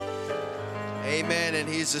Amen. And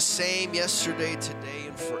he's the same yesterday, today,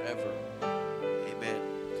 and forever. Amen.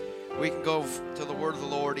 We can go to the word of the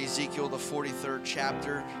Lord, Ezekiel, the 43rd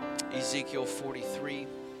chapter, Ezekiel 43.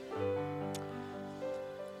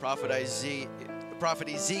 Prophet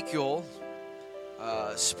Ezekiel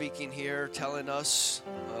speaking here, telling us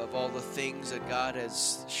of all the things that God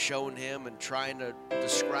has shown him and trying to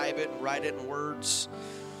describe it and write it in words.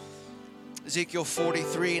 Ezekiel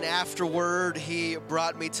 43, and afterward he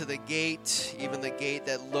brought me to the gate, even the gate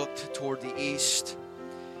that looked toward the east.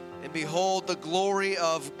 And behold, the glory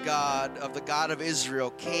of God, of the God of Israel,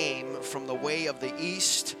 came from the way of the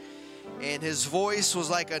east, and his voice was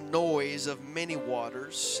like a noise of many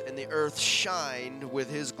waters, and the earth shined with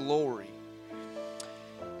his glory.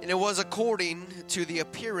 And it was according to the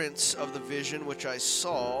appearance of the vision which I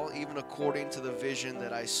saw, even according to the vision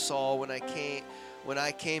that I saw when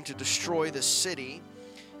I came to destroy the city.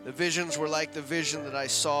 The visions were like the vision that I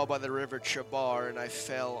saw by the river Chebar, and I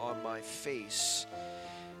fell on my face.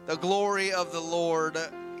 The glory of the Lord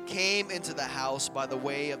came into the house by the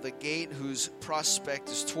way of the gate whose prospect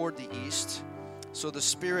is toward the east. So the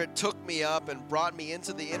Spirit took me up and brought me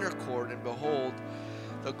into the inner court, and behold,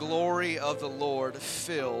 the glory of the Lord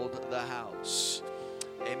filled the house.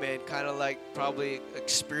 Amen. Kind of like probably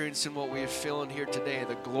experiencing what we are feeling here today,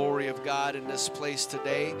 the glory of God in this place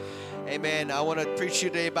today. Amen. I want to preach to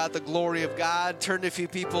you today about the glory of God. Turn to a few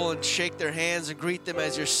people and shake their hands and greet them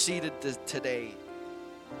as you're seated today.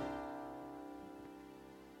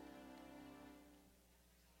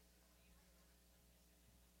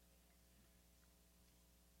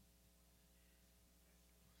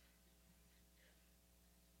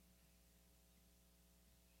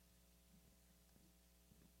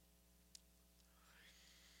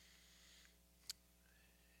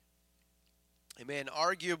 Amen.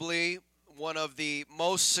 Arguably, one of the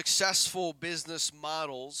most successful business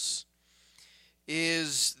models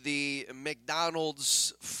is the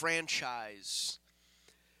McDonald's franchise.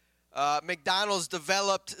 McDonald's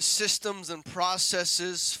developed systems and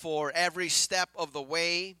processes for every step of the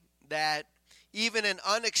way that even an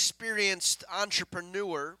unexperienced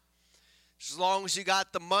entrepreneur, as long as you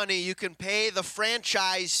got the money, you can pay the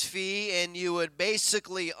franchise fee and you would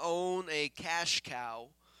basically own a cash cow.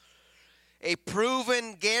 A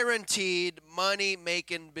proven, guaranteed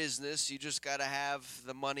money-making business. You just got to have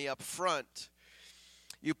the money up front.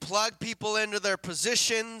 You plug people into their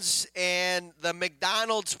positions, and the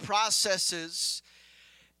McDonald's processes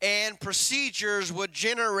and procedures would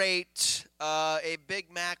generate a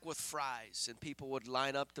Big Mac with fries, and people would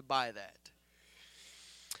line up to buy that.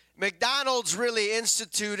 McDonald's really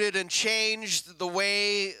instituted and changed the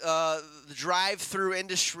way the drive-through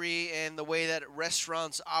industry and the way that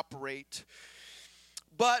restaurants operate.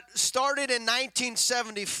 But started in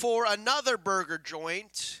 1974, another burger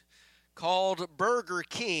joint called Burger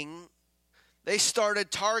King, they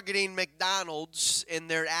started targeting McDonald's in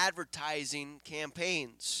their advertising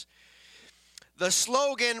campaigns. The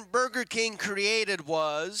slogan Burger King created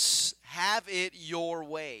was, "Have it your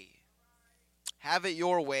way." Have it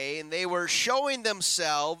your way. And they were showing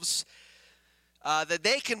themselves that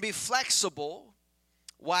they can be flexible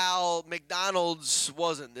while McDonald's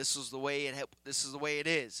wasn't. This is the way it is,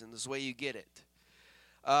 and this is the way you get it.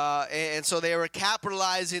 And so they were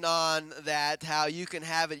capitalizing on that, how you can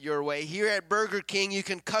have it your way. Here at Burger King, you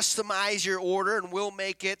can customize your order, and we'll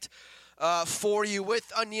make it for you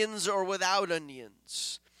with onions or without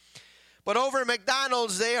onions. But over at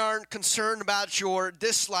McDonald's, they aren't concerned about your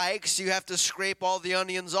dislikes. You have to scrape all the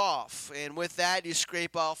onions off. And with that, you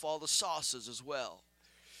scrape off all the sauces as well.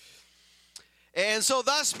 And so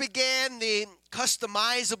thus began the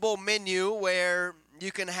customizable menu where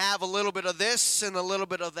you can have a little bit of this and a little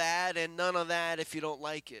bit of that and none of that if you don't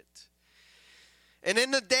like it. And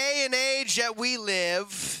in the day and age that we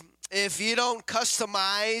live, if you don't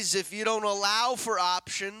customize, if you don't allow for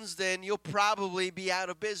options, then you'll probably be out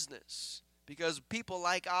of business, because people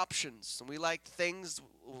like options and we like things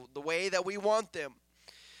the way that we want them.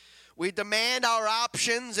 We demand our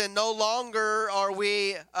options, and no longer are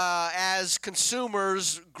we as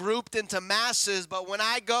consumers grouped into masses. But when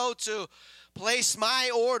I go to place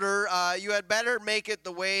my order, you had better make it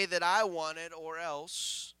the way that I want it, or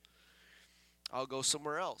else I'll go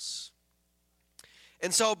somewhere else.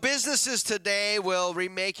 And so businesses today will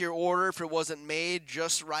remake your order if it wasn't made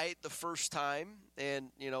just right the first time.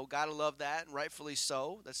 And, gotta love that, and rightfully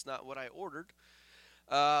so. That's not what I ordered.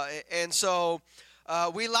 And so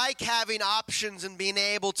we like having options and being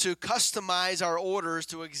able to customize our orders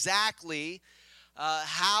to exactly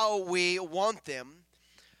how we want them.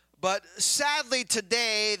 But sadly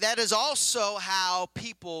today, that is also how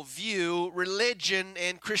people view religion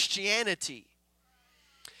and Christianity.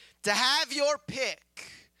 to have your pick.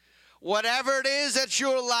 Whatever it is that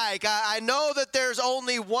you're like. I know that there's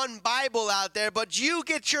only one Bible out there, but you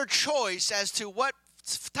get your choice as to what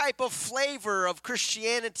type of flavor of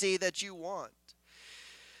Christianity that you want.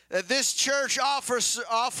 This church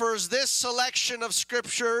offers this selection of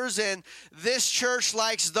scriptures, and this church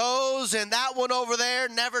likes those, and that one over there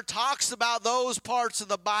never talks about those parts of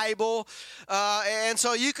the Bible. And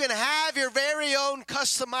so you can have your very own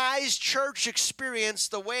customized church experience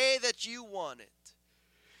the way that you want it.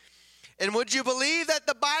 And would you believe that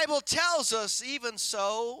the Bible tells us, even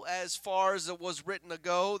so, as far as it was written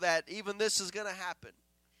ago, that even this is going to happen?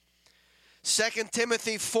 2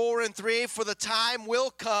 Timothy 4:3, for the time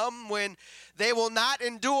will come when they will not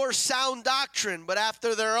endure sound doctrine, but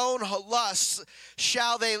after their own lusts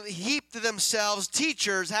shall they heap to themselves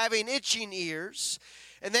teachers having itching ears,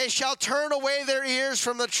 and they shall turn away their ears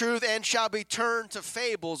from the truth and shall be turned to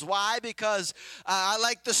fables. Why? Because I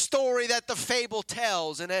like the story that the fable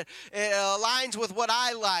tells, and it aligns with what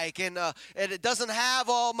I like, and it doesn't have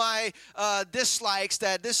all my dislikes,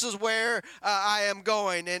 that this is where I am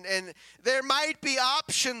going. And there might be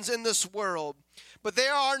options in this world, but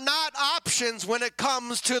there are not options when it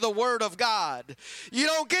comes to the Word of God. You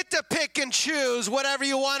don't get to pick and choose whatever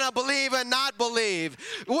you want to believe and not believe.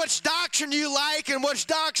 Which doctrine you like and which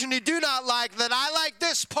doctrine you do not like. That I like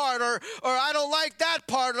this part or I don't like that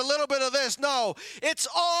part, a little bit of this. No, it's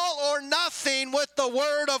all or nothing with the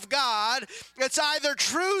Word of God. It's either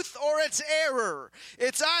truth or it's error.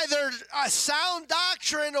 It's either a sound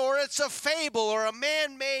doctrine or it's a fable or a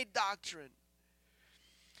man-made doctrine.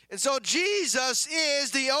 And so Jesus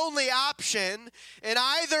is the only option, and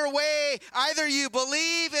either way, either you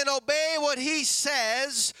believe and obey what he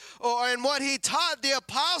says, or in what he taught the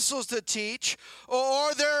apostles to teach,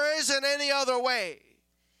 or there isn't any other way.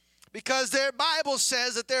 Because their Bible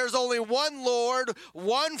says that there's only one Lord,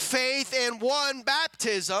 one faith, and one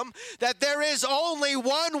baptism, that there is only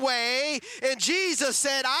one way, and Jesus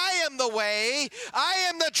said, I am the way, I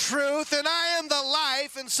am the truth, and I am the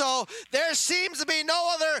life, and so there seems to be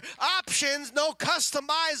no other options, no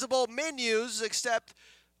customizable menus except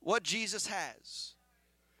what Jesus has.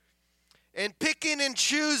 And picking and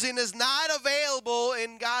choosing is not available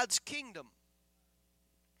in God's kingdom.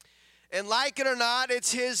 And like it or not,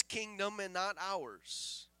 it's his kingdom and not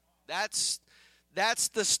ours. That's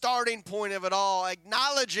the starting point of it all,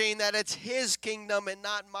 acknowledging that it's his kingdom and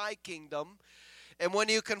not my kingdom. And when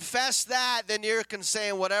you confess that, then you're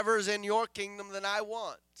saying whatever's in your kingdom that I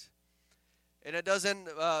want. And it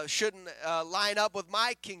shouldn't line up with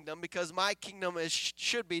my kingdom, because my kingdom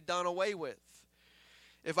should be done away with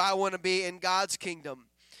if I want to be in God's kingdom.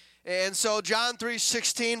 And so John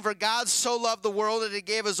 3:16, for God so loved the world that he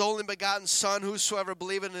gave his only begotten Son, whosoever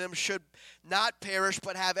believeth in him should not perish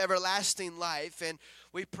but have everlasting life. And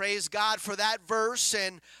we praise God for that verse,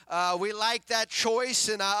 and we like that choice,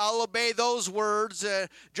 and I'll obey those words,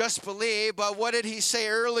 just believe. But what did he say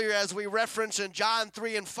earlier, as we reference in John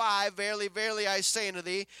 3:5, verily, verily, I say unto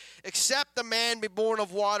thee, except a man be born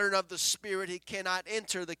of water and of the Spirit, he cannot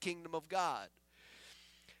enter the kingdom of God.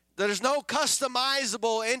 There's no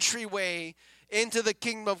customizable entryway into the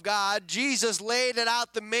kingdom of God. Jesus laid it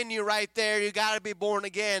out, the menu right there. You got to be born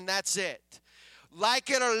again. That's it. Like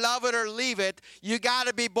it or love it or leave it, you got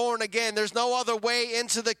to be born again. There's no other way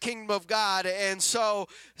into the kingdom of God. And so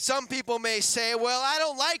some people may say, well, I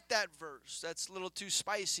don't like that verse. That's a little too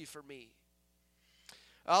spicy for me.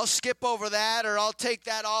 I'll skip over that, or I'll take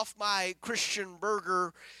that off my Christian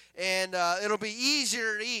burger, and it'll be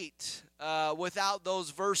easier to eat without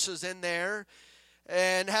those verses in there.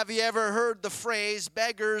 And have you ever heard the phrase,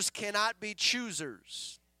 beggars cannot be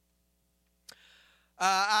choosers?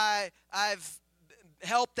 I've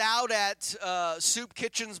helped out at soup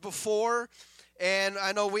kitchens before, and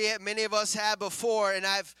I know many of us have before, and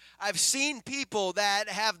I've seen people that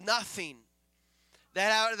have nothing,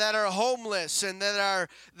 that are homeless, and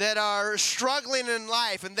that are struggling in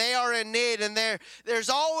life, and they are in need, and there's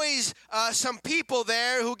always some people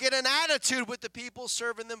there who get an attitude with the people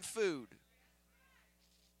serving them food.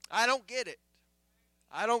 I don't get it.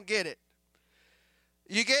 I don't get it.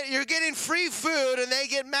 You're getting free food, and they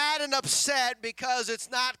get mad and upset because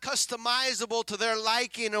it's not customizable to their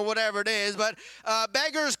liking or whatever it is. But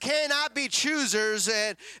beggars cannot be choosers.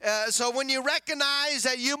 And so when you recognize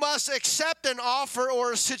that you must accept an offer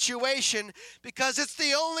or a situation because it's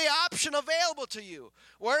the only option available to you,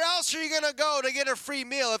 where else are you going to go to get a free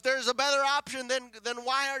meal? If there's a better option, then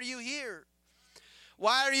why are you here?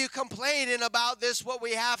 Why are you complaining about this, what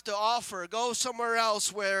we have to offer? Go somewhere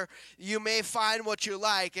else where you may find what you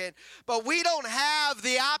like. But we don't have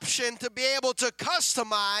the option to be able to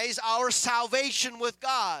customize our salvation with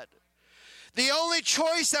God. The only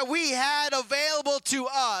choice that we had available to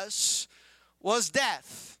us was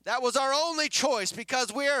death. That was our only choice,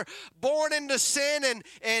 because we're born into sin,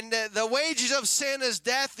 and the wages of sin is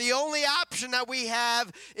death. The only option that we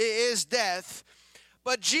have is death.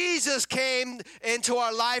 But Jesus came into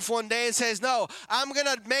our life one day and says, no, I'm going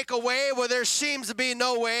to make a way where there seems to be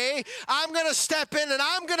no way. I'm going to step in and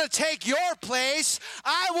I'm going to take your place.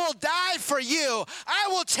 I will die for you. I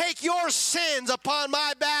will take your sins upon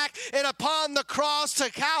my back and upon the cross to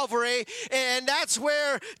Calvary. And that's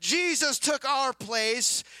where Jesus took our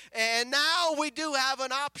place. And now we do have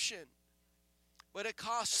an option, but it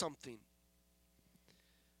costs something.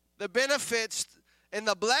 The benefits and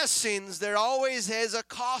the blessings, there always is a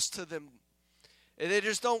cost to them. They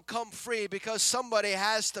just don't come free, because somebody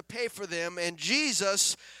has to pay for them. And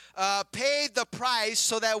Jesus paid the price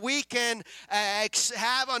so that we can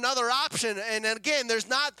have another option. And again,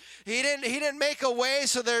 he didn't make a way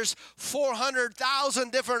so there's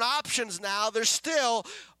 400,000 different options now. There's still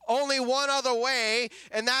only one other way,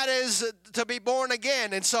 and that is to be born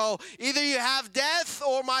again. And so either you have death,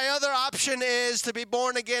 or my other option is to be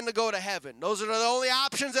born again to go to heaven. Those are the only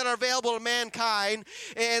options that are available to mankind.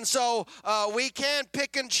 And so we can't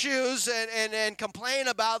pick and choose and complain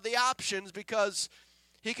about the options, because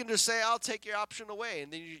he can just say, I'll take your option away,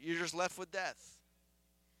 and then you're just left with death.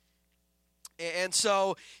 And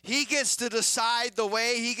so he gets to decide the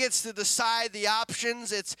way. He gets to decide the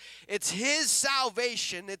options. It's his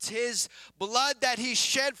salvation. It's his blood that he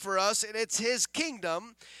shed for us, and it's his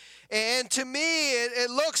kingdom. And to me,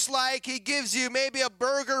 it looks like he gives you maybe a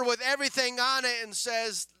burger with everything on it and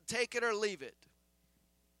says, take it or leave it.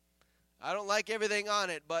 I don't like everything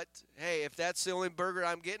on it, but hey, if that's the only burger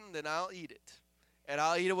I'm getting, then I'll eat it. And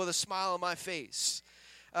I'll eat it with a smile on my face.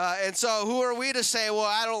 And so who are we to say, well,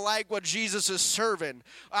 I don't like what Jesus is serving.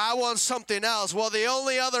 I want something else. Well, the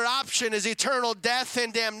only other option is eternal death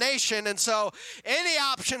and damnation. And so any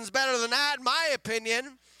option's better than that, in my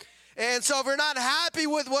opinion. And so if you're not happy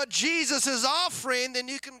with what Jesus is offering, then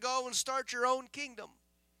you can go and start your own kingdom.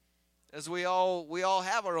 As we all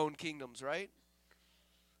have our own kingdoms, right?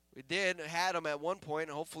 We had them at one point.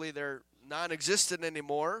 Hopefully they're non-existent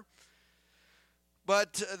anymore.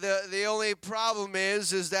 But the only problem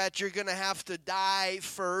is that you're going to have to die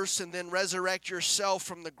first and then resurrect yourself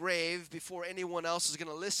from the grave before anyone else is going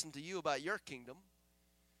to listen to you about your kingdom.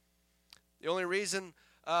 The only reason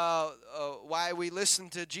why we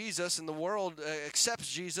listen to Jesus and the world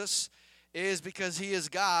accepts Jesus is because he is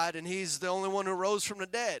God, and he's the only one who rose from the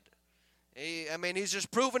dead. He's just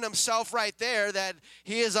proven himself right there that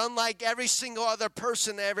he is unlike every single other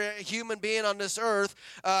person, every human being on this earth.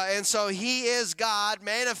 And so he is God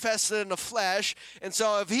manifested in the flesh. And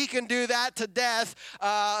so if he can do that to death,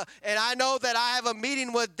 and I know that I have a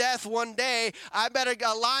meeting with death one day, I better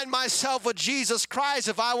align myself with Jesus Christ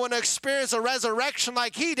if I want to experience a resurrection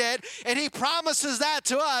like he did. And he promises that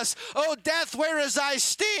to us. Oh, death, where is thy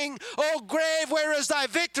sting? Oh, grave, where is thy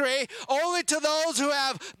victory? Only to those who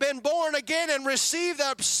have been born again and receive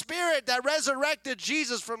the Spirit that resurrected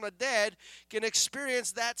Jesus from the dead can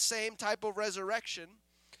experience that same type of resurrection.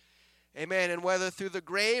 Amen. And whether through the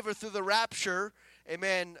grave or through the rapture,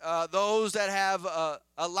 amen, those that have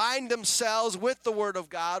aligned themselves with the Word of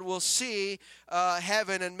God will see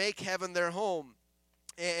heaven and make heaven their home.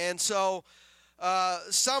 And so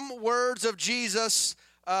some words of Jesus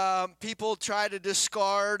people try to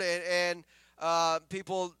discard, and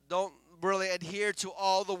people don't really adhere to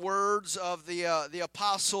all the words of the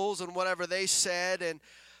apostles and whatever they said,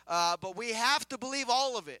 but we have to believe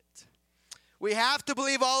all of it. We have to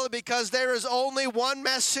believe all of it, because there is only one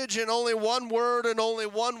message and only one word and only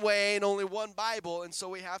one way and only one Bible, and so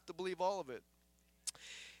we have to believe all of it.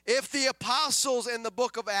 If the apostles in the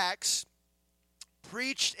book of Acts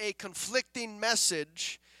preached a conflicting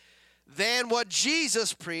message than what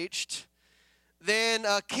Jesus preached, then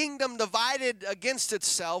a kingdom divided against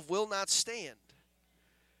itself will not stand.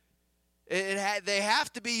 They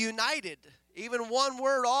have to be united. Even one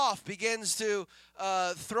word off begins to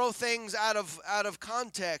throw things out of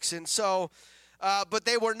context. And so, but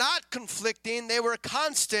they were not conflicting. They were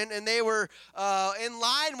constant, and they were in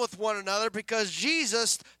line with one another, because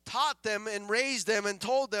Jesus taught them and raised them and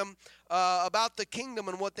told them about the kingdom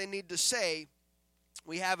and what they need to say.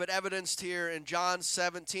 We have it evidenced here in John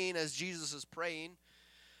 17 as Jesus is praying.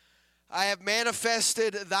 I have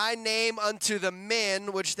manifested thy name unto the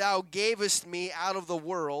men which thou gavest me out of the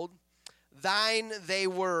world. Thine they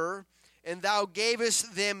were, and thou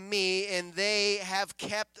gavest them me, and they have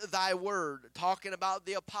kept thy word. Talking about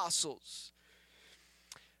the apostles.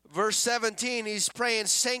 Verse 17, he's praying,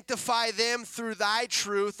 sanctify them through thy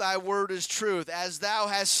truth. Thy word is truth. As thou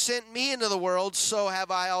hast sent me into the world, so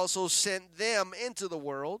have I also sent them into the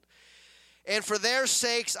world. And for their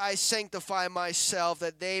sakes I sanctify myself,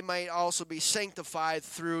 that they might also be sanctified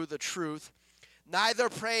through the truth. Neither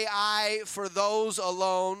pray I for these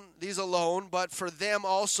alone, but for them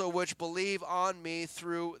also which believe on me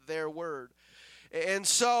through their word. And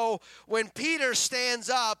so when Peter stands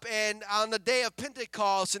up and on the day of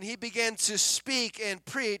Pentecost and he begins to speak and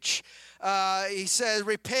preach, he says,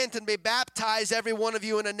 repent and be baptized, every one of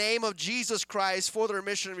you, in the name of Jesus Christ for the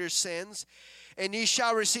remission of your sins, and ye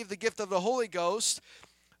shall receive the gift of the Holy Ghost.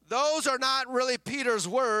 Those are not really Peter's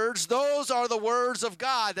words. Those are the words of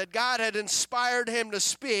God that God had inspired him to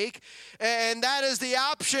speak. And that is the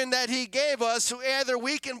option that he gave us. Either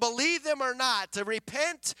we can believe them or not, to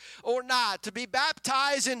repent or not, to be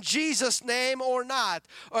baptized in Jesus' name or not,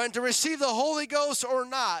 and to receive the Holy Ghost or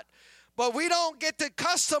not. But we don't get to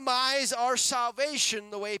customize our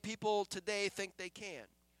salvation the way people today think they can.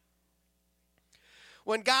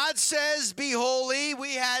 When God says, be holy,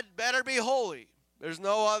 we had better be holy. There's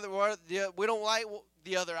no other, we don't like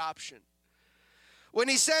the other option. When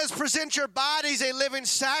he says, present your bodies a living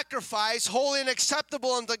sacrifice, holy and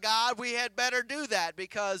acceptable unto God, we had better do that,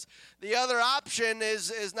 because the other option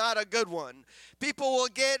is not a good one. People will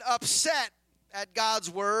get upset at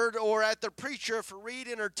God's word or at the preacher for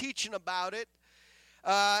reading or teaching about it.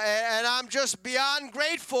 And I'm just beyond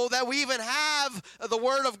grateful that we even have the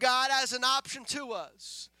word of God as an option to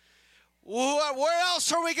us. Where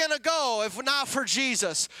else are we going to go if not for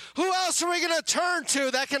Jesus? Who else are we going to turn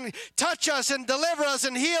to that can touch us and deliver us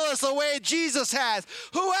and heal us the way Jesus has?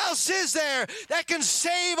 Who else is there that can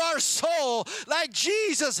save our soul like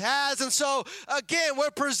Jesus has? And so, again,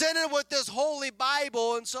 we're presented with this Holy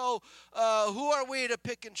Bible, and so who are we to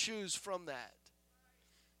pick and choose from that?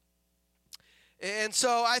 And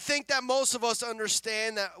so I think that most of us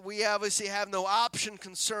understand that we obviously have no option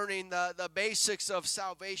concerning the basics of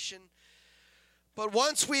salvation. But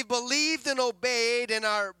once we've believed and obeyed and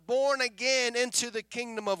are born again into the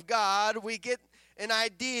kingdom of God, we get an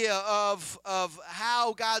idea of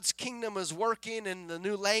how God's kingdom is working, and the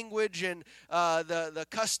new language and the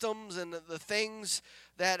customs and the things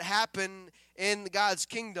that happen in God's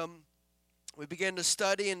kingdom. We begin to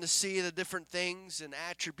study and to see the different things and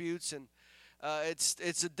attributes, and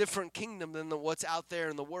it's a different kingdom than what's out there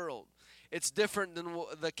in the world. It's different than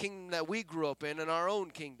the kingdom that we grew up in our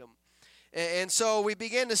own kingdom. And so we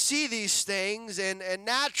begin to see these things, and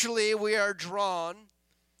naturally we are drawn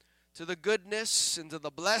to the goodness and to the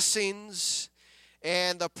blessings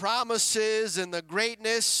and the promises and the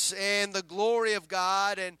greatness and the glory of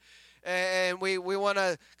God. And we want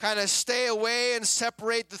to kind of stay away and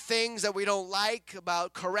separate the things that we don't like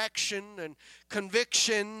about correction and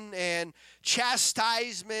conviction and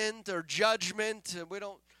chastisement or judgment. And we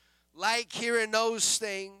don't like hearing those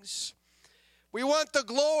things. We want the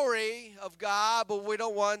glory of God, but we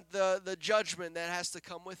don't want the judgment that has to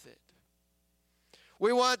come with it.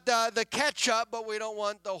 We want the ketchup, but we don't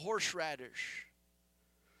want the horseradish.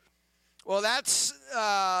 Well, that's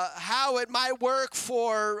how it might work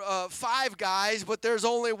for five guys, but there's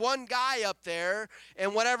only one guy up there,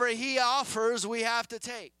 and whatever he offers, we have to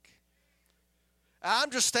take. I'm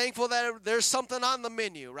just thankful that there's something on the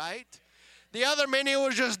menu, right? The other menu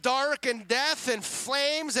was just dark and death and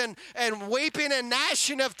flames and weeping and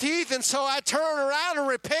gnashing of teeth. And so I turn around and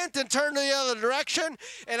repent and turn to the other direction.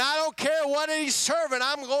 And I don't care what he's serving.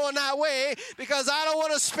 I'm going that way because I don't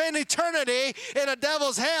want to spend eternity in a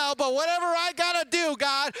devil's hell. But whatever I got to do,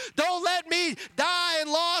 God, don't let me die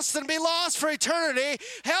and be lost for eternity.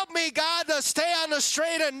 Help me, God, to stay on the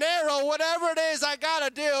straight and narrow, whatever it is I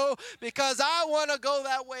got to do, because I want to go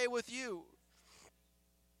that way with you.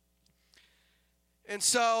 And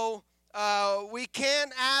so we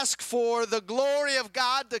can't ask for the glory of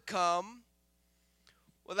God to come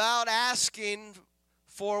without asking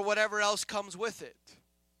for whatever else comes with it.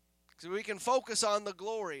 Because we can focus on the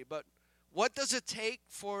glory, but what does it take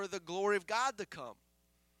for the glory of God to come?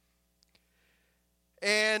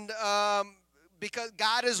 And because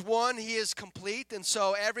God is one, he is complete, and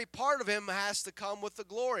so every part of him has to come with the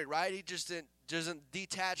glory, right? He just doesn't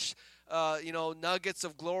detach nuggets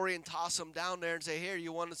of glory and toss them down there and say, here,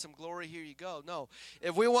 you wanted some glory, here you go. No.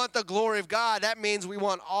 If we want the glory of God, that means we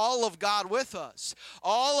want all of God with us.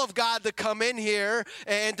 All of God to come in here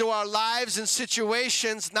into our lives and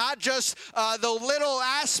situations, not just the little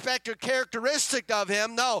aspect or characteristic of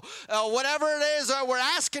him. No. Whatever it is that we're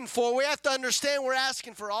asking for, we have to understand we're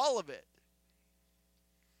asking for all of it.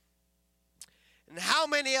 And how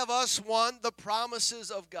many of us want the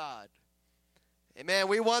promises of God? Amen.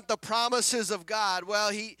 We want the promises of God.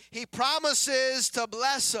 Well, He promises to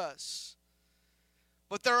bless us.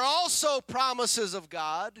 But there are also promises of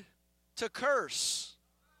God to curse.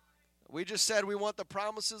 We just said we want the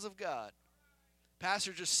promises of God.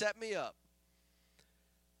 Pastor just set me up.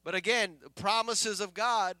 But again, the promises of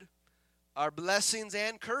God are blessings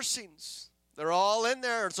and cursings. They're all in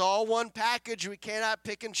there. It's all one package. We cannot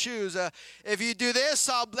pick and choose. If you do this,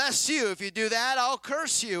 I'll bless you. If you do that, I'll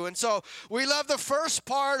curse you. And so we love the first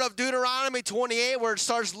part of Deuteronomy 28 where it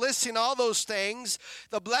starts listing all those things,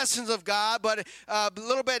 the blessings of God. But a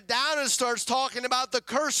little bit down it starts talking about the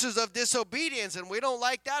curses of disobedience. And we don't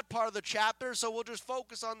like that part of the chapter, so we'll just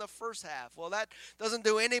focus on the first half. Well, that doesn't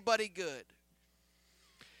do anybody good.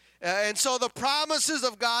 And so the promises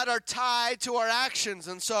of God are tied to our actions.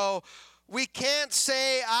 And so we can't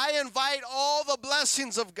say, I invite all the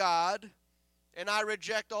blessings of God and I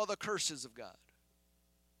reject all the curses of God.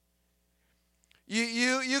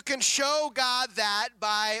 You can show God that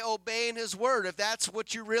by obeying His word. If that's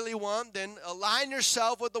what you really want, then align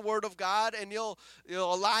yourself with the word of God, and you'll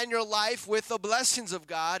align your life with the blessings of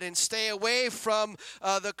God and stay away from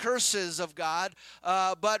the curses of God.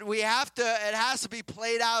 But it has to be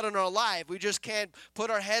played out in our life. We just can't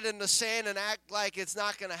put our head in the sand and act like it's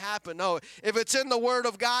not going to happen. No, if it's in the word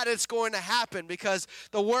of God, it's going to happen, because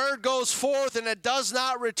the word goes forth and it does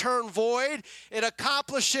not return void. It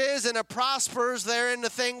accomplishes and it prospers there in the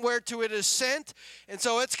thing whereto it is sent, and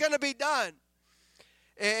so it's going to be done.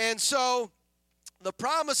 And so the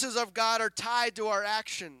promises of God are tied to our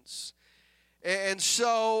actions, and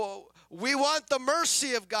so we want the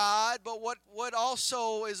mercy of God, but what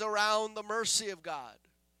also is around the mercy of God?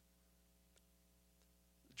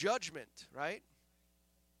 Judgment, right?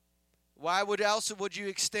 Why else would you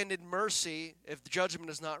extend mercy if the judgment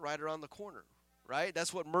is not right around the corner, right?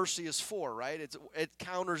 That's what mercy is for, right? It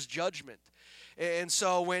counters judgment. And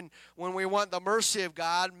so when we want the mercy of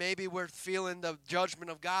God, maybe we're feeling the judgment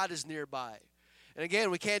of God is nearby. And again,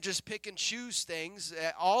 we can't just pick and choose things.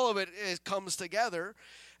 All of it comes together.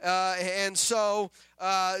 And so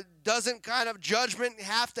doesn't kind of judgment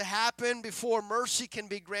have to happen before mercy can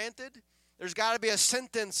be granted? There's got to be a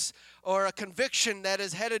sentence or a conviction that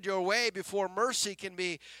is headed your way before mercy can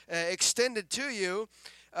be extended to you.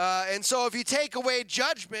 And so if you take away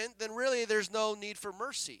judgment, then really there's no need for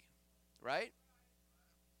mercy, right?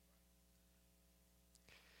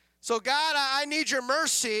 So God, I need your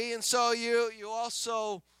mercy, and so you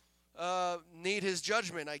also need His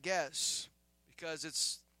judgment, I guess, because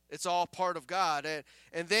it's all part of God.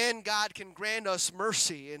 And then God can grant us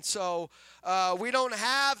mercy. And so we don't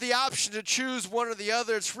have the option to choose one or the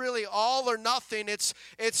other. It's really all or nothing.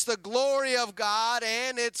 It's the glory of God,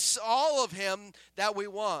 and it's all of Him that we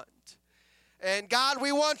want. And God,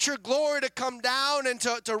 we want your glory to come down and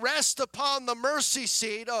to rest upon the mercy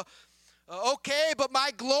seat. Okay, but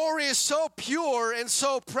my glory is so pure and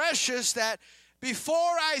so precious that before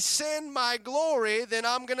I send my glory, then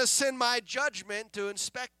I'm going to send my judgment to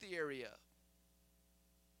inspect the area,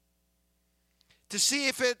 to see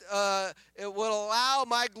if it will allow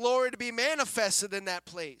my glory to be manifested in that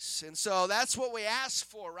place. And so that's what we ask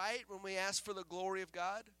for, right? When we ask for the glory of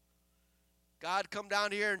God. God, come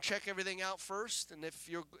down here and check everything out first. And if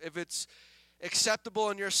it's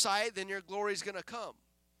acceptable in your sight, then your glory is going to come.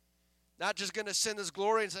 Not just going to send His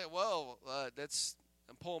glory and say, well,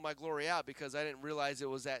 I'm pulling my glory out because I didn't realize it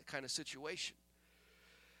was that kind of situation.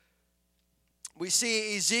 We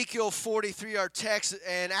see Ezekiel 43, our text,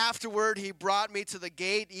 and afterward He brought me to the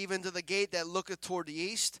gate, even to the gate that looketh toward the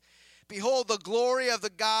east. Behold, the glory of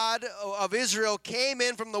the God of Israel came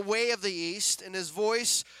in from the way of the east, and His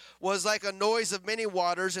voice was like a noise of many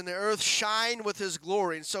waters, and the earth shined with His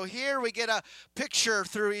glory. And so here we get a picture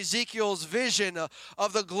through Ezekiel's vision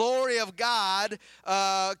of the glory of God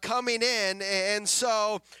coming in. And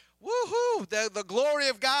so, woohoo, the glory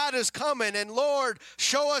of God is coming. And Lord,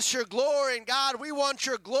 show us your glory. And God, we want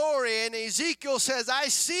your glory. And Ezekiel says, I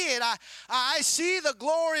see it. I see the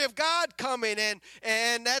glory of God coming.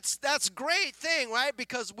 And that's a great thing, right?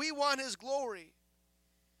 Because we want His glory.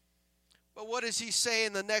 But what does he say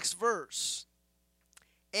in the next verse?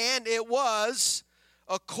 And it was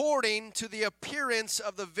according to the appearance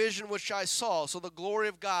of the vision which I saw. So the glory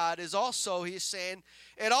of God is also, he's saying,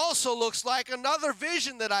 it also looks like another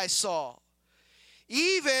vision that I saw.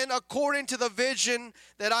 Even according to the vision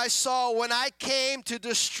that I saw when I came to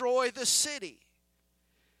destroy the city.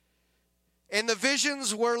 And the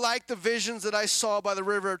visions were like the visions that I saw by the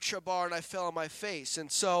river of Chebar, and I fell on my face. And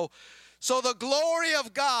so the glory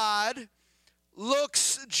of God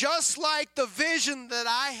looks just like the vision that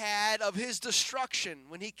I had of his destruction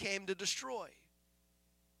when he came to destroy.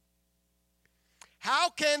 How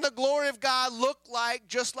can the glory of God look like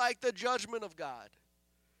just like the judgment of God?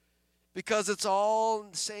 Because it's all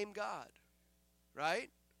in the same God, right?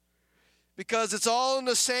 Because it's all in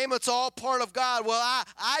the same, it's all part of God. Well,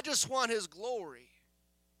 I just want his glory.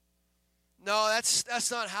 No,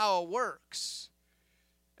 that's not how it works.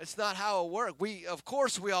 It's not how it works. Of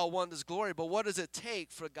course we all want his glory, but what does it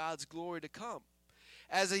take for God's glory to come?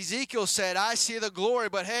 As Ezekiel said, I see the glory,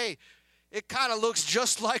 but hey, it kind of looks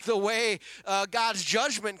just like the way God's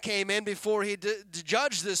judgment came in before he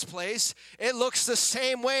judged this place. It looks the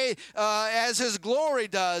same way as his glory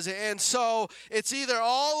does. And so it's either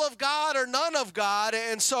all of God or none of God.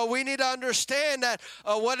 And so we need to understand that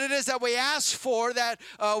what it is that we ask for, that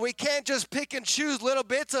we can't just pick and choose little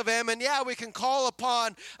bits of him. And yeah, we can call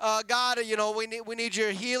upon God, we need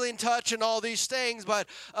your healing touch and all these things. But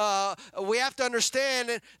we have to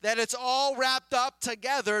understand that it's all wrapped up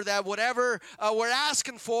together, that whatever we're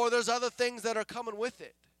asking for, there's other things that are coming with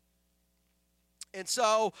it. And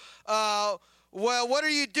so, well, what are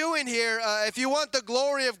you doing here? If you want the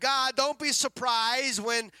glory of God, don't be surprised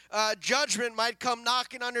when judgment might come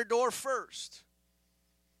knocking on your door first.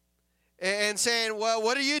 And saying, well,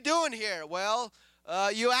 what are you doing here? Well,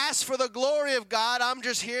 you asked for the glory of God. I'm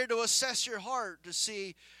just here to assess your heart, to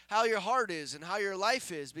see how your heart is and how your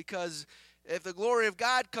life is, because if the glory of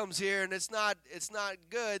God comes here and it's not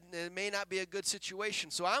good, it may not be a good situation.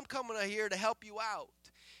 So I'm coming here to help you out.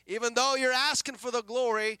 Even though you're asking for the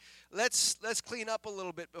glory, let's clean up a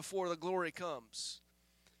little bit before the glory comes.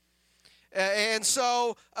 And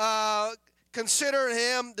so consider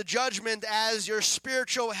him, the judgment, as your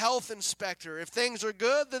spiritual health inspector. If things are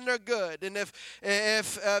good, then they're good. And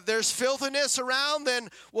if there's filthiness around, then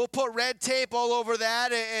we'll put red tape all over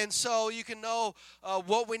that. And so you can know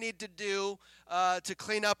what we need to do to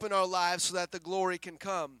clean up in our lives so that the glory can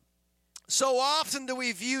come. So often do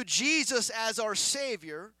we view Jesus as our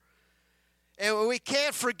Savior. And we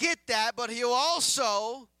can't forget that, but he'll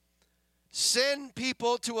also send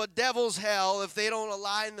people to a devil's hell if they don't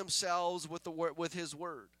align themselves with his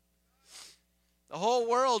word. The whole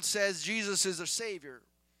world says Jesus is their Savior.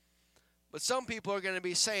 But some people are going to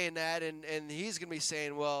be saying that, and he's going to be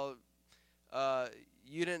saying, well,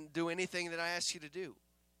 you didn't do anything that I asked you to do.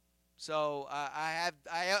 So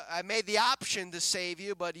I made the option to save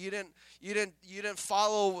you, but you didn't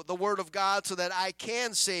follow the word of God so that I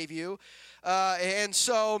can save you. And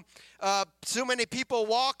so many people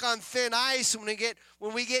walk on thin ice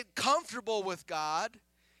when we get comfortable with God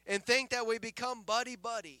and think that we become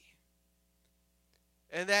buddy-buddy.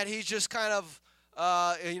 And that he's just kind of,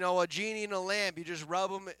 a genie in a lamp. You just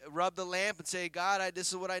rub the lamp and say, God, this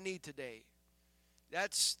is what I need today.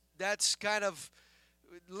 That's kind of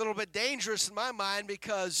a little bit dangerous in my mind,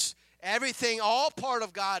 because everything, all part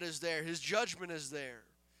of God is there. His judgment is there.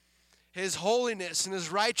 His holiness and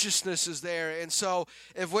his righteousness is there. And so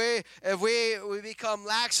if we become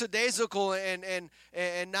lackadaisical and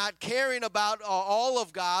not caring about all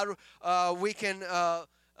of God, we can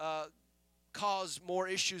cause more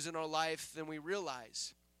issues in our life than we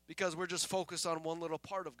realize, because we're just focused on one little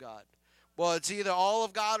part of God. Well, it's either all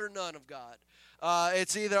of God or none of God.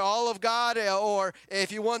 It's either all of God, or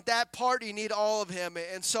if you want that part, you need all of him.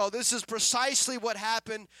 And so this is precisely what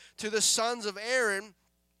happened to the sons of Aaron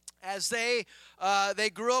as they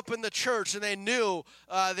grew up in the church, and they knew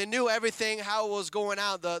everything, how it was going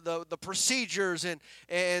out, the procedures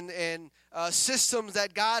and systems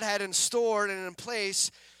that God had installed and in place.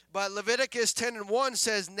 But Leviticus 10:1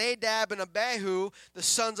 says, Nadab and Abihu, the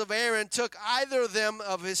sons of Aaron, took either of them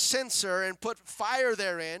of his censer and put fire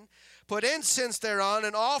therein, put incense thereon,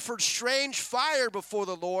 and offered strange fire before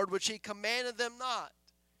the Lord, which he commanded them not.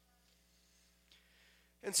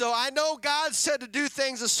 And so I know God said to do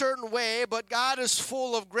things a certain way, but God is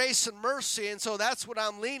full of grace and mercy, and so that's what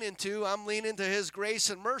I'm leaning to. I'm leaning to his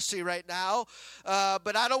grace and mercy right now.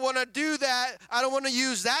 But I don't want to do that. I don't want to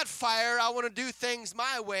use that fire. I want to do things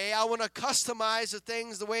my way. I want to customize the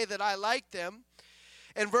things the way that I like them.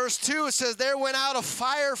 In verse 2, it says, there went out a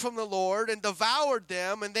fire from the Lord and devoured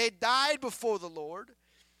them, and they died before the Lord.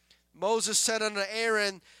 Moses said unto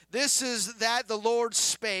Aaron, this is that the Lord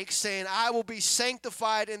spake, saying, I will be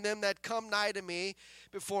sanctified in them that come nigh to me.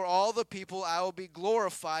 Before all the people I will be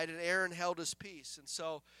glorified. And Aaron held his peace. And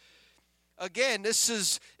so, again, this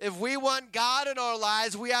is, if we want God in our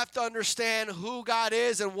lives, we have to understand who God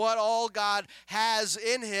is and what all God has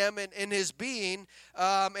in him and in his being.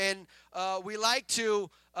 We like to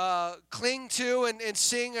cling to and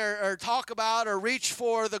sing or talk about or reach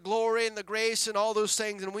for the glory and the grace and all those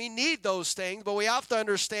things, and we need those things, but we have to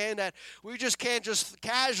understand that we just can't just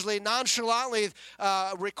casually, nonchalantly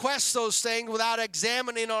request those things without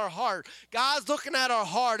examining our heart. God's looking at our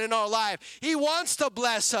heart and our life. He wants to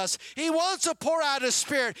bless us. He wants to pour out His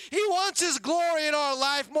Spirit. He wants His glory in our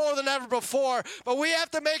life more than ever before, but we have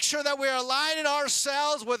to make sure that we are aligning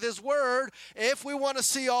ourselves with His Word if we want to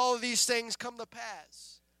see all of these things come to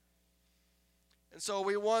pass. And so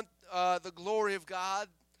we want the glory of God.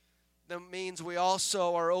 That means we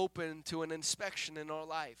also are open to an inspection in our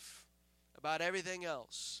life about everything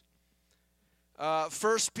else.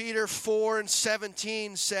 1 Peter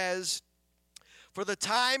 4:17 says, "For the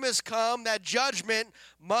time has come that judgment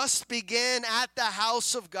must begin at the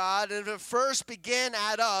house of God, and if it first begin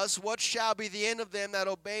at us, what shall be the end of them that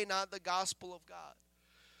obey not the gospel of God?"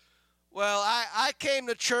 Well, I came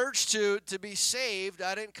to church to be saved.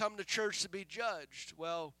 I didn't come to church to be judged.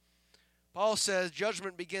 Well, Paul says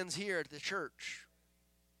judgment begins here at the church.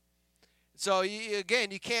 So again,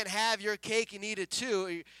 you can't have your cake and eat it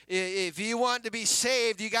too. If you want to be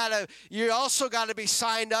saved, you also got to be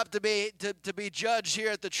signed up to be judged here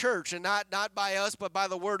at the church, and not by us, but by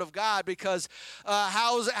the Word of God. Because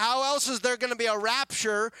how else is there going to be a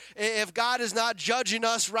rapture if God is not judging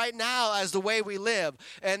us right now as the way we live?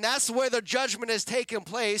 And that's where the judgment is taking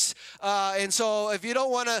place. And so, if you don't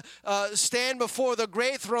want to stand before the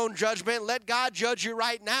great throne judgment, let God judge you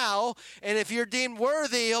right now. And if you're deemed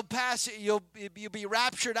worthy, He'll pass you. You'll be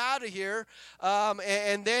raptured out of here,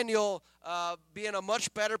 and then you'll be in a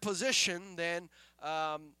much better position than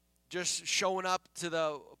just showing up to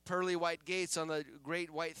the pearly white gates on the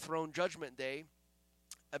great white throne judgment day,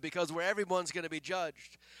 because where everyone's going to be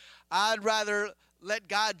judged. I'd rather let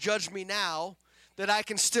God judge me now, that I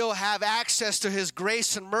can still have access to His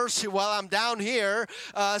grace and mercy while I'm down here.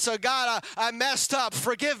 So God, I messed up.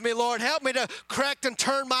 Forgive me, Lord. Help me to correct and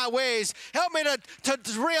turn my ways. Help me to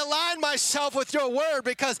realign myself with Your Word,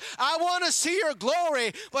 because I want to see Your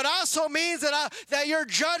glory, but also means that Your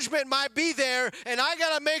judgment might be there, and I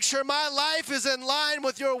got to make sure my life is in line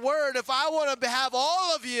with Your Word. If I want to have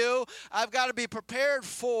all of You, I've got to be prepared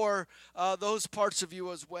for those parts of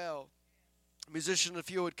You as well. Musicians,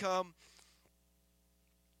 if you would come.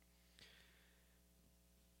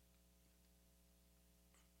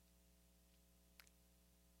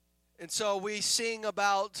 And so we sing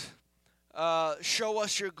about "Show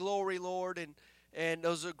Us Your Glory, Lord," and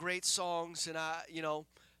those are great songs. And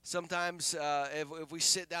sometimes if we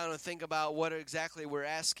sit down and think about what exactly we're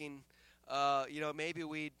asking, maybe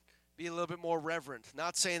we'd be a little bit more reverent.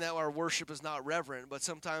 Not saying that our worship is not reverent, but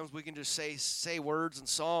sometimes we can just say words and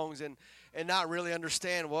songs and not really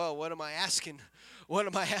understand. Whoa, what am I asking? What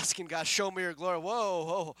am I asking, God? Show me Your glory.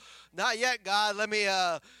 Whoa, not yet, God. Let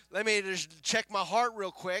me just check my heart real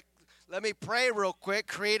quick. Let me pray real quick.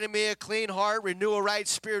 Create in me a clean heart, renew a right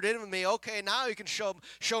spirit in me. Okay, now You can show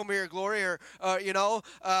me Your glory,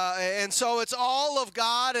 and so it's all of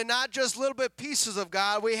God and not just little bit pieces of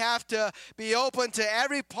God. We have to be open to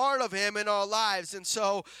every part of Him in our lives, and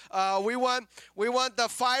so we want the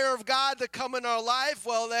fire of God to come in our life.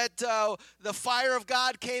 Well, that the fire of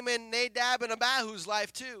God came in Nadab and Abihu's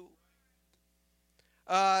life too,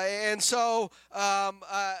 and so.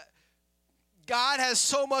 God has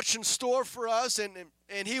so much in store for us,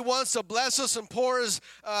 and He wants to bless us and pour His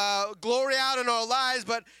glory out in our lives,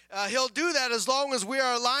 but He'll do that as long as we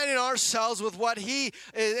are aligning ourselves with what He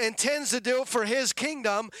intends to do for His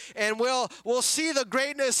kingdom, and we'll see the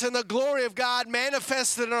greatness and the glory of God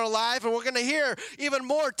manifested in our life, and we're going to hear even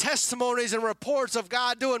more testimonies and reports of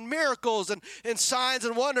God doing miracles and signs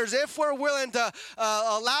and wonders if we're willing to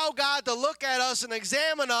allow God to look at us and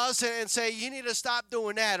examine us and say, you need to stop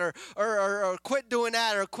doing that, or quit doing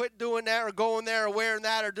that, or quit doing that, or going there, or wearing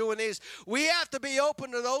that, or doing these. We have to be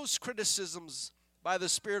open to those criticisms by the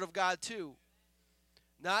Spirit of God too.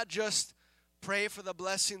 Not just pray for the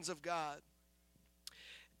blessings of God.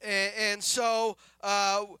 And so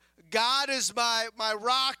God is my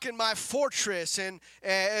rock and my fortress, and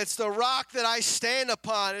it's the rock that I stand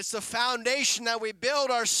upon. It's the foundation that we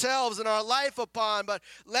build ourselves and our life upon. But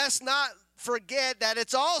let's not forget that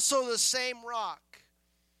it's also the same rock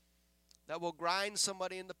that will grind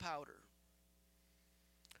somebody into powder.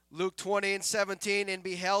 Luke 20:17, and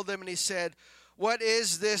beheld them, and He said, what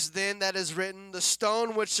is this then that is written? The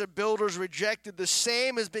stone which the builders rejected, the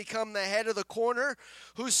same has become the head of the corner.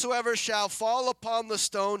 Whosoever shall fall upon the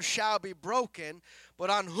stone shall be broken, but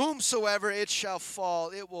on whomsoever it shall fall,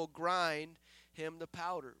 it will grind him to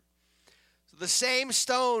powder. So the same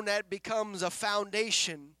stone that becomes a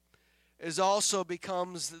foundation is also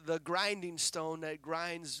becomes the grinding stone that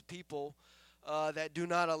grinds people that do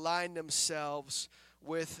not align themselves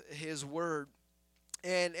with his word.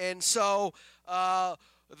 And so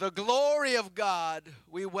the glory of God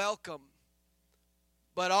we welcome.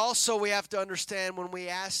 But also we have to understand when we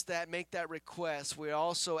ask that, make that request, we're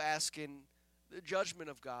also asking the judgment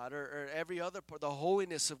of God or every other part, the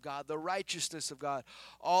holiness of God, the righteousness of God.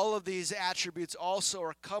 All of these attributes also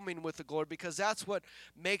are coming with the glory, because that's what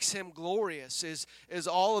makes him glorious is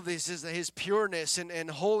all of this, is his pureness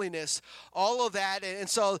and holiness, all of that. And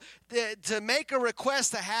so to make a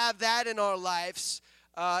request to have that in our lives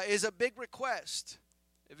is a big request.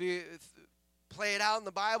 If you play it out in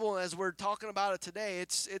the Bible as we're talking about it today,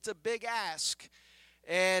 it's a big ask.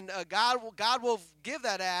 And God will give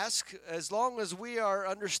that ask as long as we are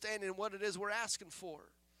understanding what it is we're asking for.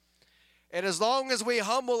 And as long as we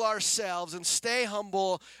humble ourselves and stay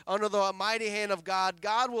humble under the mighty hand of God,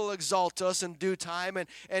 God will exalt us in due time.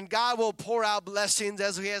 And God will pour out blessings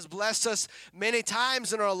as he has blessed us many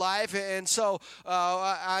times in our life. And so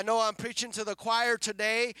I know I'm preaching to the choir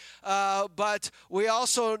today, but we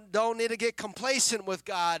also don't need to get complacent with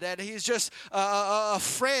God, that he's just a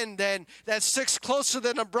friend and that sticks closer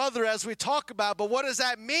than a brother, as we talk about. But what does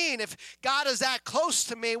that mean? If God is that close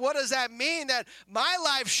to me, what does that mean that my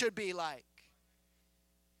life should be like?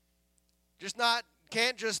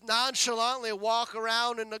 Can't just nonchalantly walk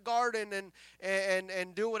around in the garden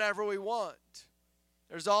and do whatever we want.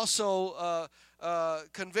 There's also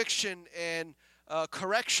conviction and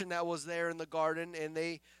correction that was there in the garden, and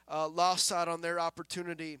they lost out on their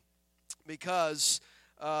opportunity because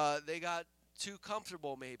they got too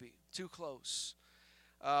comfortable, maybe too close,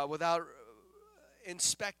 without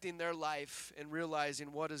inspecting their life and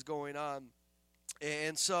realizing what is going on.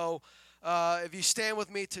 And so if you stand with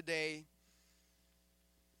me today,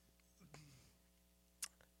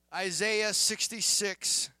 Isaiah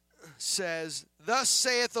 66 says, "Thus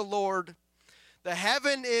saith the Lord, the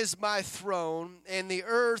heaven is my throne, and the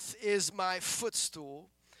earth is my footstool.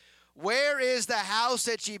 Where is the house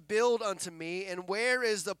that ye build unto me, and where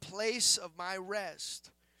is the place of my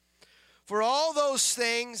rest? For all those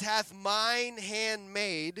things hath mine hand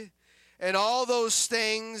made, and all those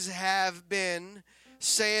things have been,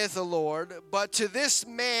 saith the Lord. But to this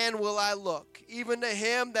man will I look, even to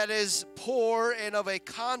him that is poor and of a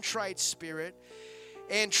contrite spirit,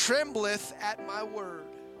 and trembleth at my word."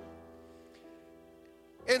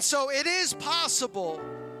 And so it is possible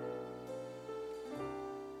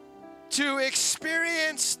to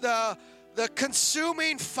experience the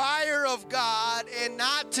consuming fire of God and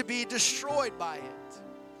not to be destroyed by it.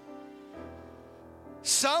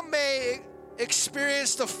 Some may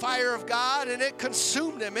experienced the fire of God and it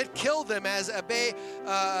consumed them. It killed them, as Abidu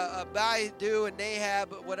and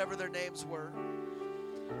Nahab, whatever their names were.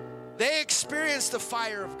 They experienced the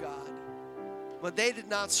fire of God, but they did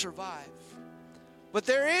not survive. But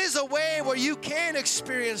there is a way where you can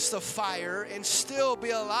experience the fire and still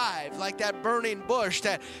be alive, like that burning bush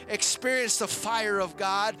that experienced the fire of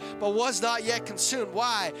God but was not yet consumed.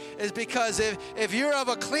 Why? Is because if you're of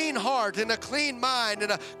a clean heart and a clean mind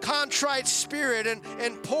and a contrite spirit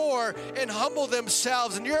and poor and humble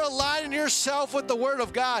themselves, and you're aligning yourself with the Word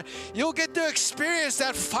of God, you'll get to experience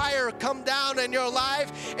that fire come down in your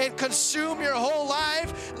life and consume your whole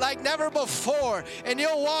life like never before. And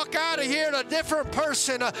you'll walk out of here in a different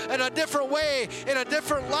person, in a different way, in a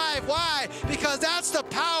different life. Why? Because that's the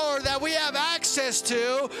power that we have access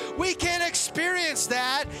to. We can experience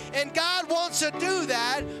that, and God wants to do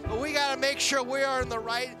that, but we got to make sure we are in the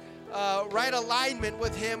right alignment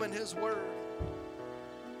with Him and His Word.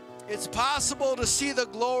 It's possible to see the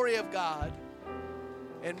glory of God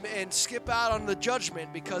and skip out on the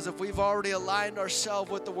judgment, because if we've already aligned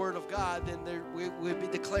ourselves with the Word of God, then we'd be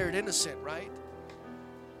declared innocent, right?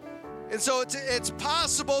 And so it's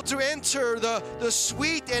possible to enter the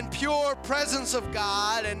sweet and pure presence of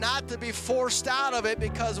God and not to be forced out of it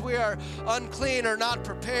because we are unclean or not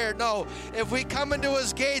prepared. No, if we come into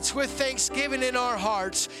His gates with thanksgiving in our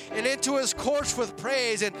hearts and into His courts with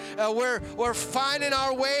praise, and we're finding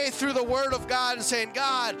our way through the Word of God and saying,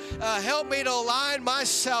 God, help me to align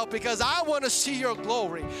myself because I want to see your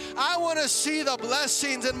glory. I want to see the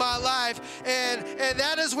blessings in my life. And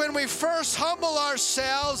that is when we first humble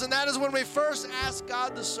ourselves, and that is when we first ask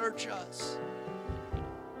God to search us.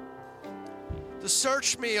 To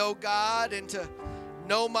search me, O God, and to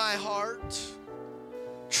know my heart.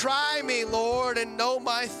 Try me, Lord, and know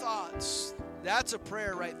my thoughts. That's a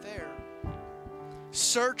prayer right there.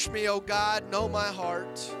 Search me, O God, know my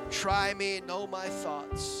heart. Try me, and know my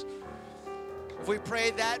thoughts. If we pray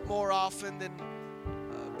that more often than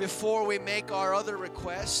before we make our other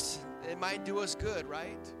requests, It might do us good,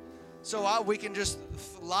 right? So we can just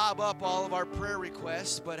lob up all of our prayer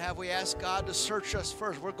requests, but have we asked God to search us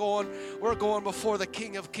first? We're going before the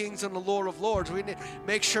King of Kings and the Lord of Lords. We need to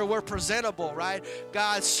make sure we're presentable, right?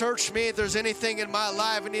 God, search me if there's anything in my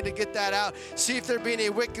life. We need to get that out. See if there be any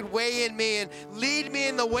wicked way in me and lead me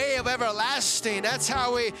in the way of everlasting. That's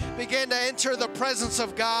how we begin to enter the presence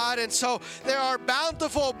of God. And so there are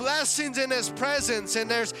bountiful blessings in His presence, and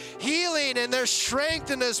there's healing and there's strength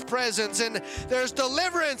in His presence, and there's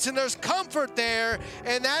deliverance and there's comfort there,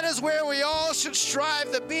 and that is where we all should strive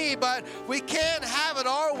to be, but we can't have it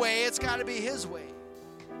our way. It's got to be His way.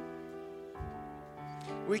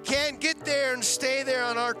 We can't get there and stay there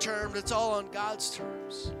on our terms. It's all on God's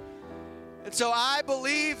terms. And so I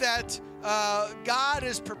believe that God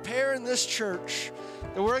is preparing this church,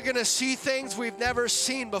 that we're going to see things we've never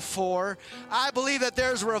seen before. I believe that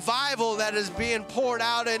there's revival that is being poured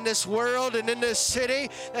out in this world and in this city,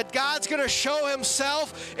 that God's going to show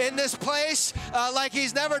Himself in this place like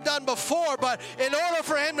He's never done before. But in order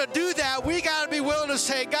for Him to do that, we got to be willing to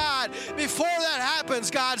say, God, before that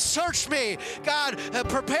happens, God, search me. God,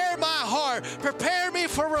 prepare my heart. Prepare me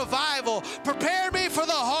for revival. Prepare me for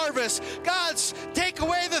the harvest. God, take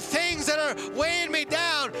away the things that are weighing me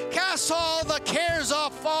down. Cast all the cares off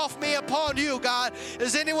me upon you, God.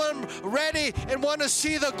 Is anyone ready and want to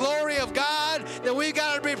see the glory of God? Then we've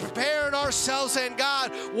got to be preparing ourselves, saying,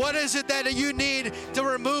 God, what is it that you need to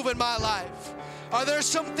remove in my life? Are there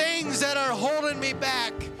some things that are holding me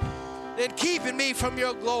back and keeping me from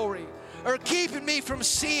your glory, or keeping me from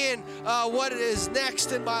seeing what is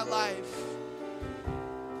next in my life?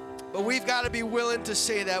 But we've got to be willing to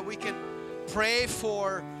say that. We can pray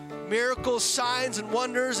for miracles, signs, and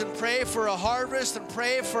wonders, and pray for a harvest, and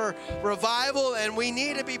pray for revival, and we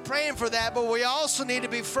need to be praying for that. But we also need to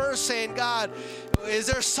be first saying, God, is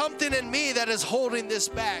there something in me that is holding this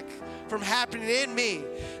back from happening in me?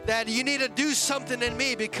 That you need to do something in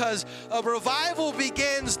me, because a revival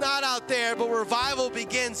begins not out there, but revival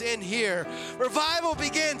begins in here. Revival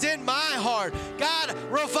begins in my heart. God,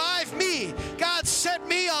 revive me. God, set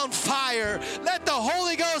me on fire. Let the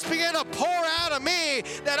Holy Ghost begin to pour out of me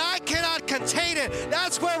that I cannot contain it.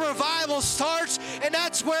 That's where revival starts, and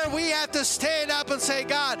that's where we have to stand up and say,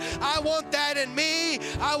 God, I want that in me.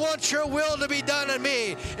 I want your will to be done in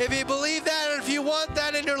me. If you believe that, and if you want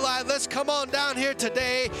that in your life, let's come on down here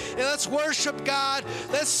today and let's worship God.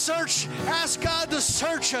 Let's search, ask God to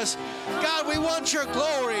search us. God, we want your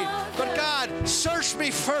glory, but God, search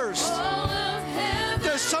me first.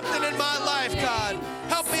 There's something in my life, God.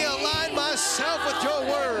 Help me align myself with your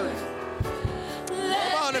word.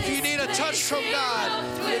 Come on, if you need a touch from God,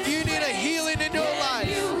 if you need a healing in your life,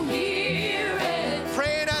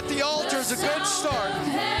 praying at the altar is a good start.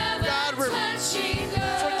 God,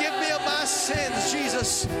 forgive me of my sins,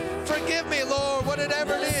 Jesus. Forgive me, Lord,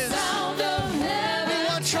 whatever it is. We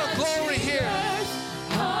want your glory here.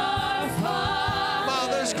 Wow,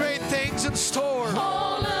 there's great things in store.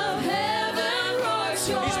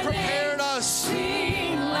 He's preparing us.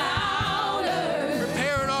 Preparing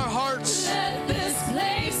our hearts.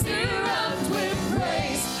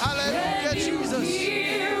 Hallelujah, Jesus.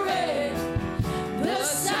 The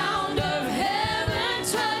sound of heaven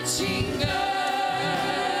touching earth.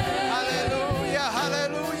 Hallelujah,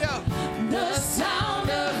 hallelujah. The sound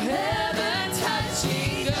of heaven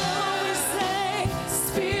touching earth. We say,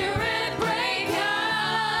 Spirit, break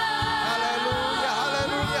out. Hallelujah,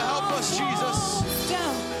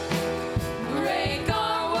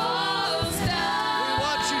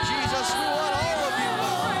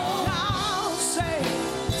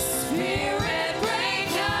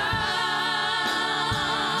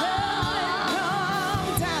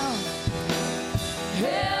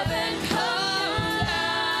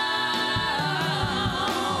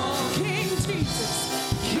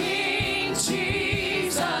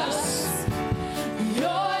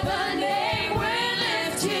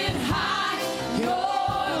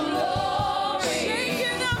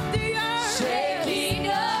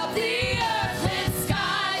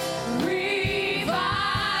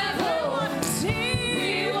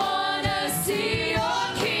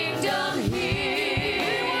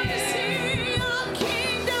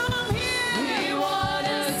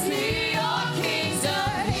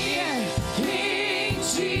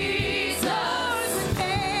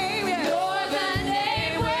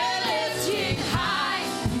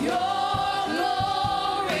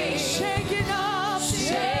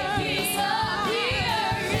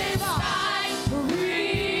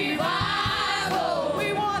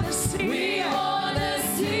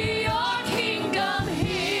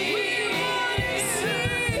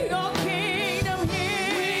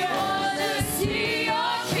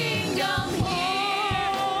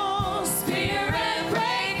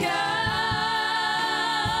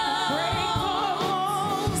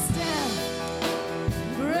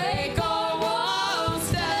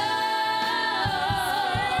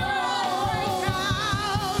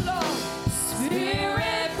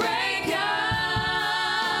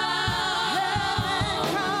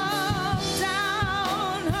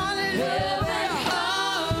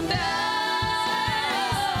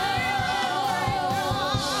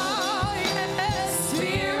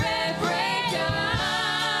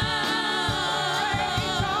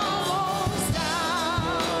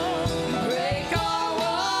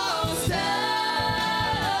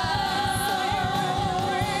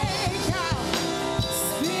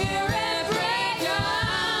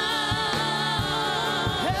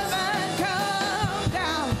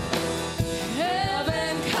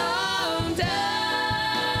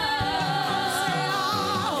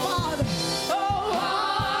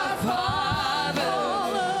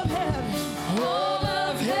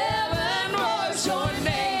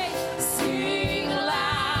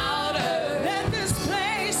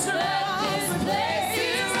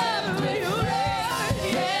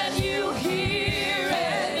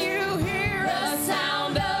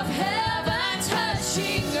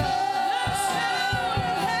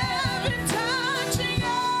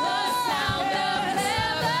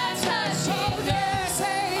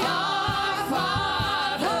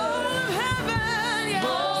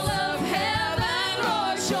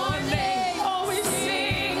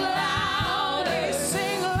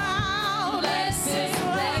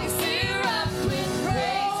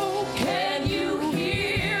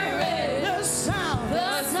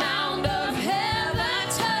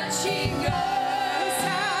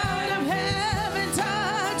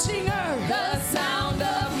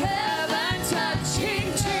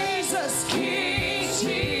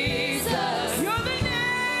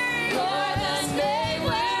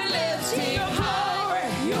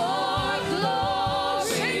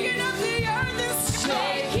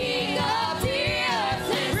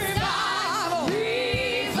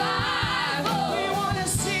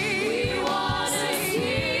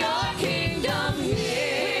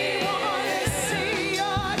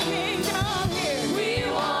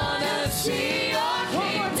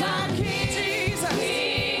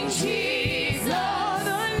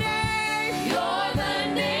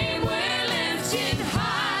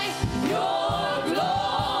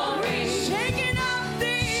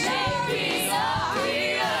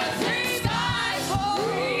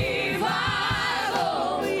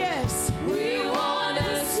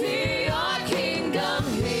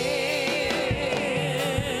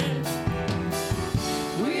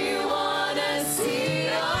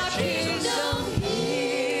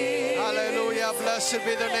 Hallelujah. Blessed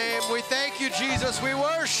be the name. We thank you, Jesus. We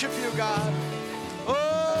worship you, God.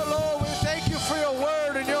 Oh, Lord, we thank you for your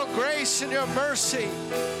word and your grace and your mercy.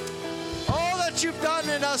 All that you've done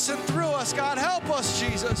in us and through us, God, help us,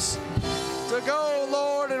 Jesus, to go,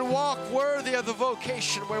 Lord, and walk worthy of the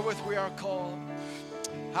vocation wherewith we are called.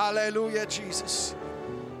 Hallelujah, Jesus.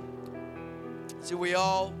 See, we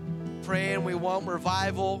all pray and we want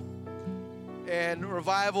revival. And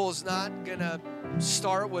revival is not going to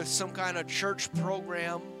start with some kind of church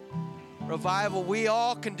program. Revival, we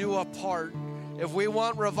all can do a part. If we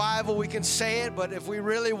want revival, we can say it, but if we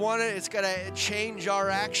really want it, it's going to change our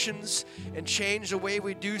actions and change the way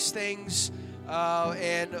we do things.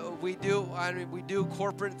 And we do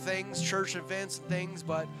corporate things, church events and things,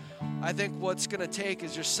 but I think what's going to take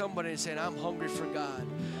is just somebody saying, I'm hungry for God.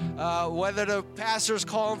 Whether the pastor's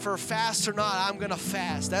calling for a fast or not, I'm going to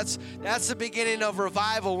fast. That's the beginning of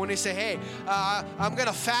revival, when you say, hey, I'm going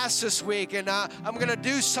to fast this week, and I'm going to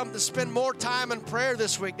do something to spend more time in prayer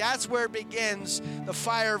this week. That's where it begins, the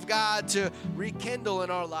fire of God to rekindle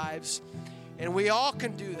in our lives. And we all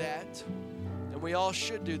can do that. And we all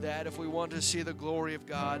should do that if we want to see the glory of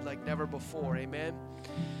God like never before. Amen.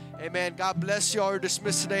 Amen. God bless you all. You're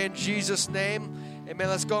dismissed today in Jesus' name. Amen.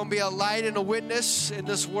 Let's go and be a light and a witness in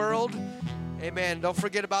this world. Amen. Don't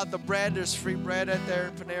forget about the bread. There's free bread out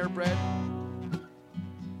there, Panera Bread.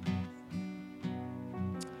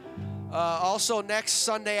 Also, next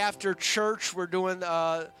Sunday after church, we're doing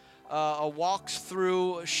a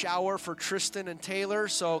walk-through shower for Tristan and Taylor.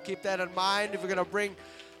 So keep that in mind. If you're going to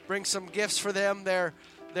bring some gifts for them, their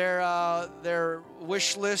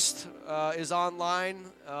wish list is online,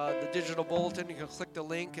 the digital bulletin. You can click the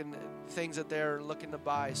link and things that they're looking to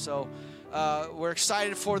buy. So we're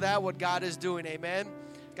excited for that, what God is doing. Amen.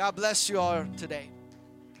 God bless you all today.